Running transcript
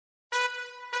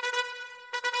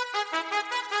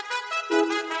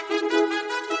Good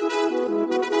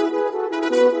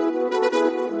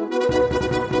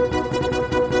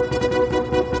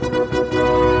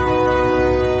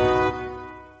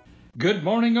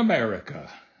morning,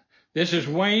 America. This is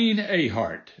Wayne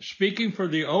Ahart speaking for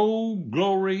the Old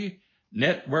Glory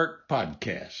Network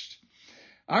podcast.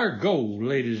 Our goal,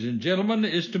 ladies and gentlemen,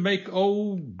 is to make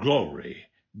Old Glory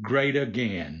great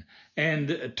again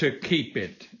and to keep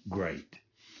it great.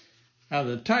 Now,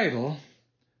 the title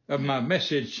of my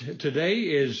message today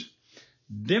is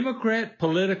Democrat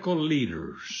Political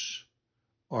Leaders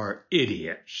Are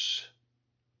Idiots.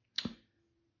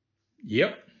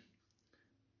 Yep.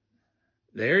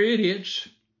 They're idiots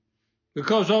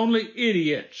because only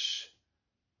idiots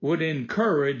would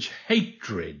encourage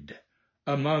hatred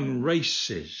among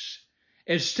races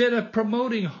instead of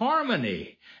promoting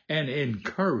harmony and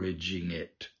encouraging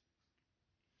it.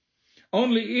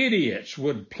 Only idiots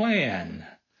would plan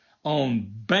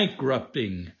on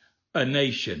bankrupting a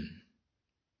nation.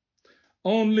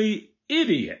 Only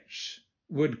idiots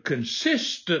would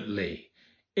consistently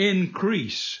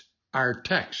increase our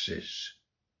taxes.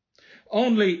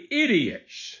 Only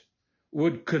idiots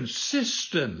would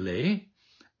consistently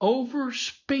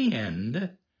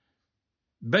overspend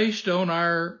based on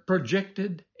our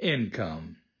projected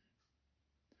income.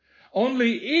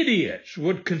 Only idiots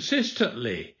would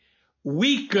consistently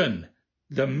weaken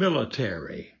the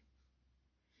military.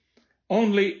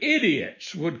 Only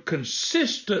idiots would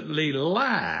consistently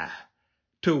lie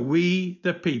to we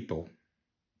the people.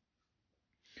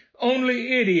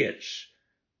 Only idiots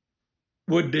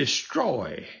would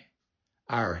destroy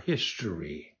our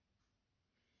history.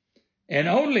 And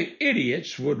only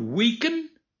idiots would weaken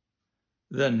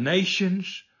the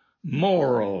nation's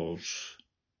morals.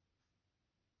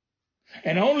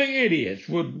 And only idiots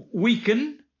would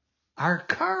weaken our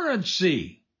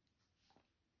currency.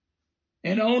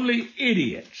 And only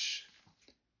idiots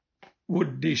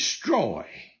would destroy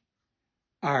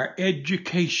our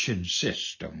education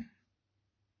system.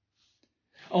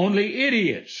 Only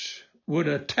idiots would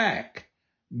attack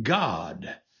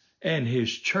God and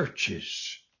His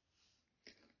churches.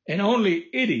 And only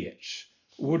idiots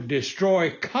would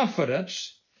destroy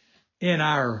confidence in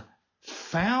our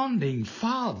founding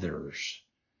fathers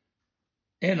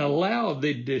and allow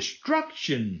the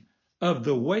destruction of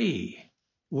the way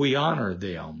we honor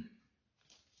them.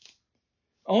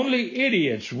 Only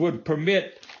idiots would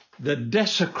permit the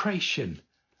desecration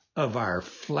of our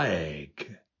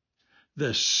flag,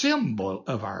 the symbol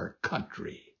of our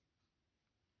country.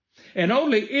 And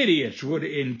only idiots would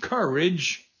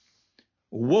encourage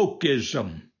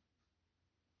wokeism.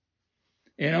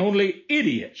 And only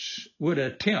idiots would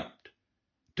attempt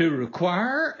to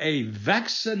require a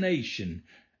vaccination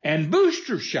and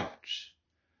booster shots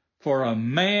for a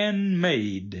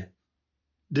man-made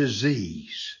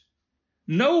disease,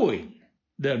 knowing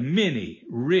the many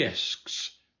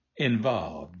risks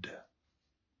involved.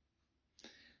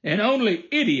 And only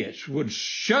idiots would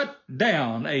shut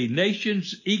down a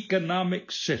nation's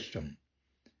economic system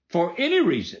for any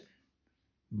reason,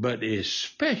 but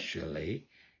especially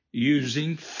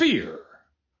using fear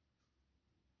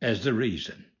as the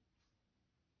reason.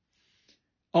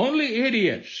 Only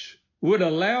idiots would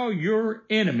allow your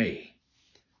enemy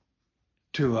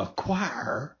to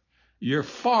acquire your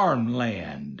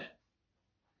farmland.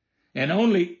 And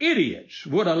only idiots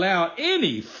would allow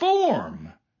any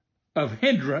form of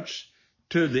hindrance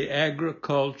to the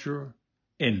agriculture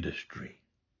industry.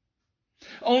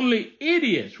 Only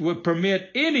idiots would permit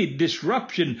any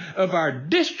disruption of our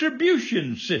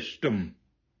distribution system.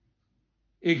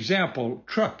 Example,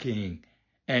 trucking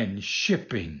and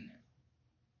shipping.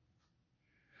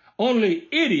 Only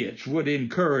idiots would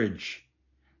encourage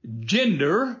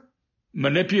gender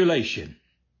manipulation.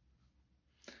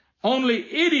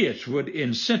 Only idiots would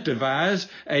incentivize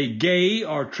a gay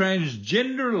or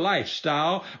transgender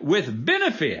lifestyle with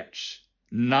benefits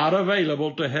not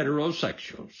available to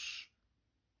heterosexuals.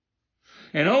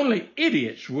 And only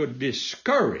idiots would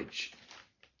discourage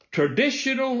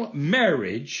traditional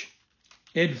marriage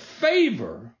in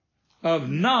favor of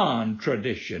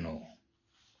non-traditional.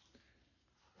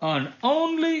 And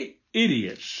only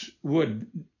idiots would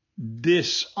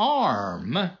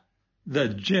disarm the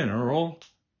general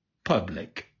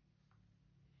public.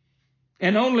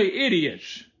 And only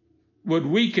idiots would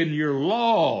weaken your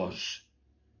laws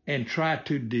and try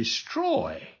to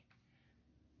destroy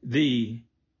the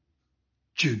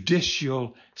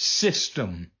judicial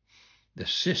system, the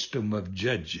system of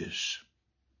judges.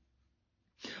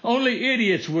 Only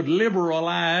idiots would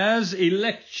liberalize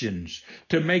elections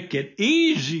to make it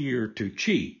easier to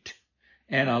cheat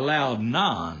and allow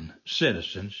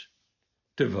non-citizens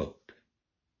to vote.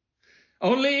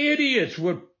 Only idiots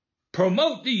would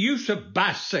promote the use of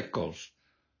bicycles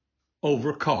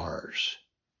over cars.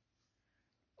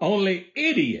 Only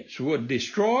idiots would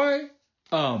destroy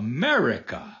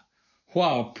America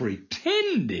while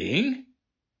pretending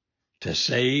to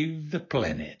save the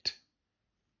planet.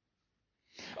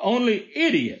 Only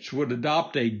idiots would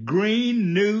adopt a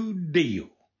Green New Deal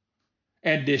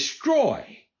and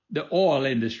destroy the oil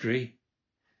industry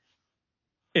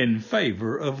in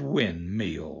favor of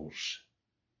windmills.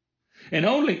 And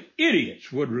only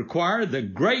idiots would require the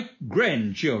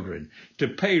great-grandchildren to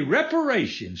pay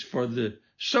reparations for the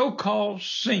so-called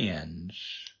sins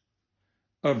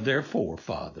of their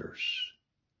forefathers.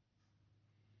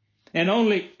 And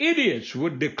only idiots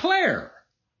would declare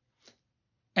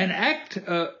an act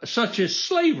such as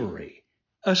slavery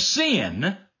a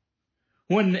sin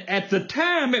when at the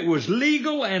time it was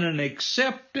legal and an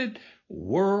accepted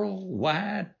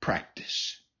worldwide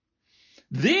practice.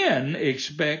 Then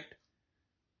expect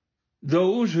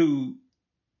those who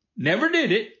never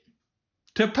did it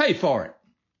to pay for it,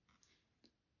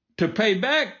 to pay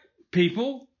back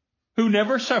people who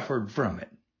never suffered from it.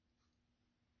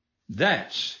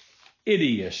 That's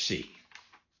idiocy.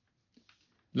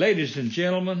 Ladies and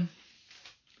gentlemen,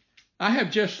 I have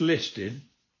just listed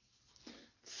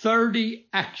 30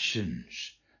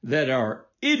 actions that are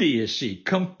idiocy,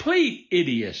 complete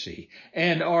idiocy,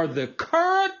 and are the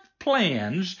current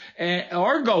plans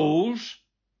or goals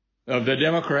of the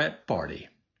Democrat Party.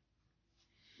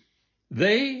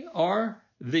 They are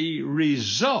the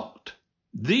result.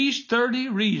 These 30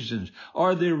 reasons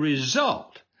are the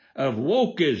result of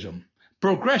wokeism,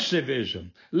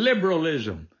 progressivism,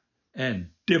 liberalism, and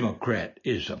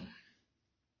democratism.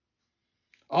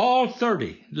 All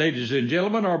 30, ladies and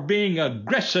gentlemen, are being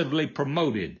aggressively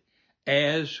promoted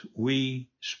as we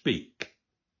speak.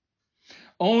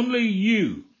 Only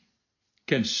you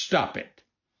can stop it.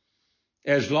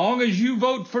 As long as you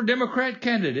vote for Democrat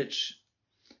candidates,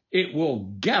 it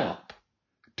will gallop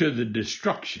to the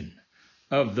destruction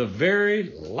of the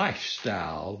very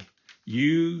lifestyle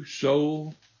you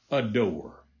so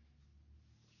adore.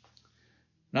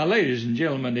 Now, ladies and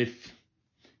gentlemen, if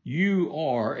you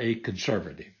are a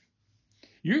conservative,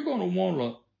 you're going to want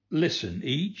to listen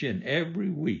each and every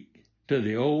week to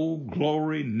the Old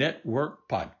Glory Network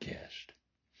podcast.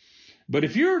 But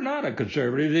if you're not a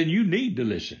conservative, then you need to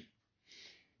listen.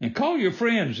 And call your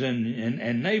friends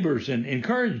and neighbors and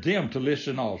encourage them to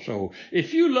listen also.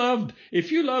 If you love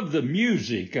the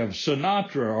music of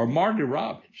Sinatra or Marty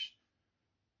Robbins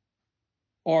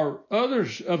or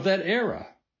others of that era,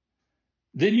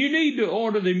 then you need to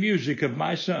order the music of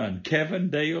my son,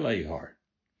 Kevin Dale Ahart.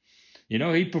 You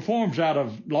know, he performs out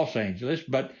of Los Angeles,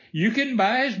 but you can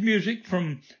buy his music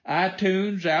from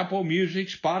iTunes, Apple Music,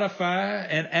 Spotify,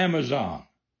 and Amazon.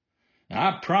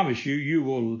 I promise you, you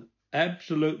will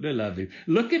absolutely love him.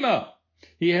 Look him up.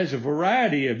 He has a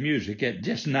variety of music at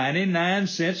just 99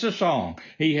 cents a song.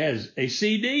 He has a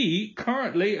CD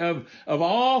currently of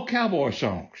all cowboy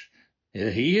songs.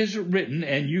 He has written,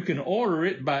 and you can order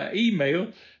it by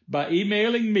email, by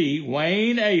emailing me,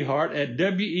 Wayne Ahart, at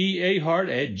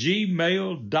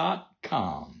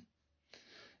weahart@gmail.com.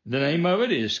 The name of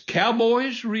it is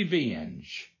Cowboy's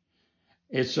Revenge.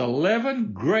 It's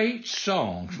 11 great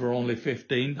songs for only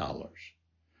 $15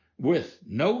 with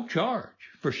no charge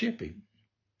for shipping.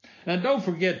 Now, don't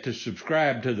forget to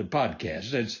subscribe to the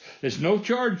podcast. It's no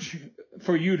charge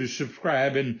for you to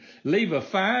subscribe, and leave a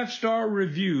 5-star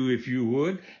review if you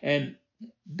would. And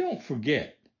don't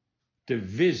forget to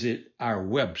visit our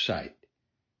website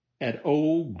at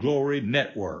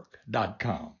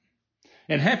oldglorynetwork.com.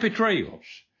 And happy trails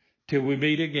till we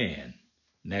meet again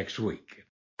next week.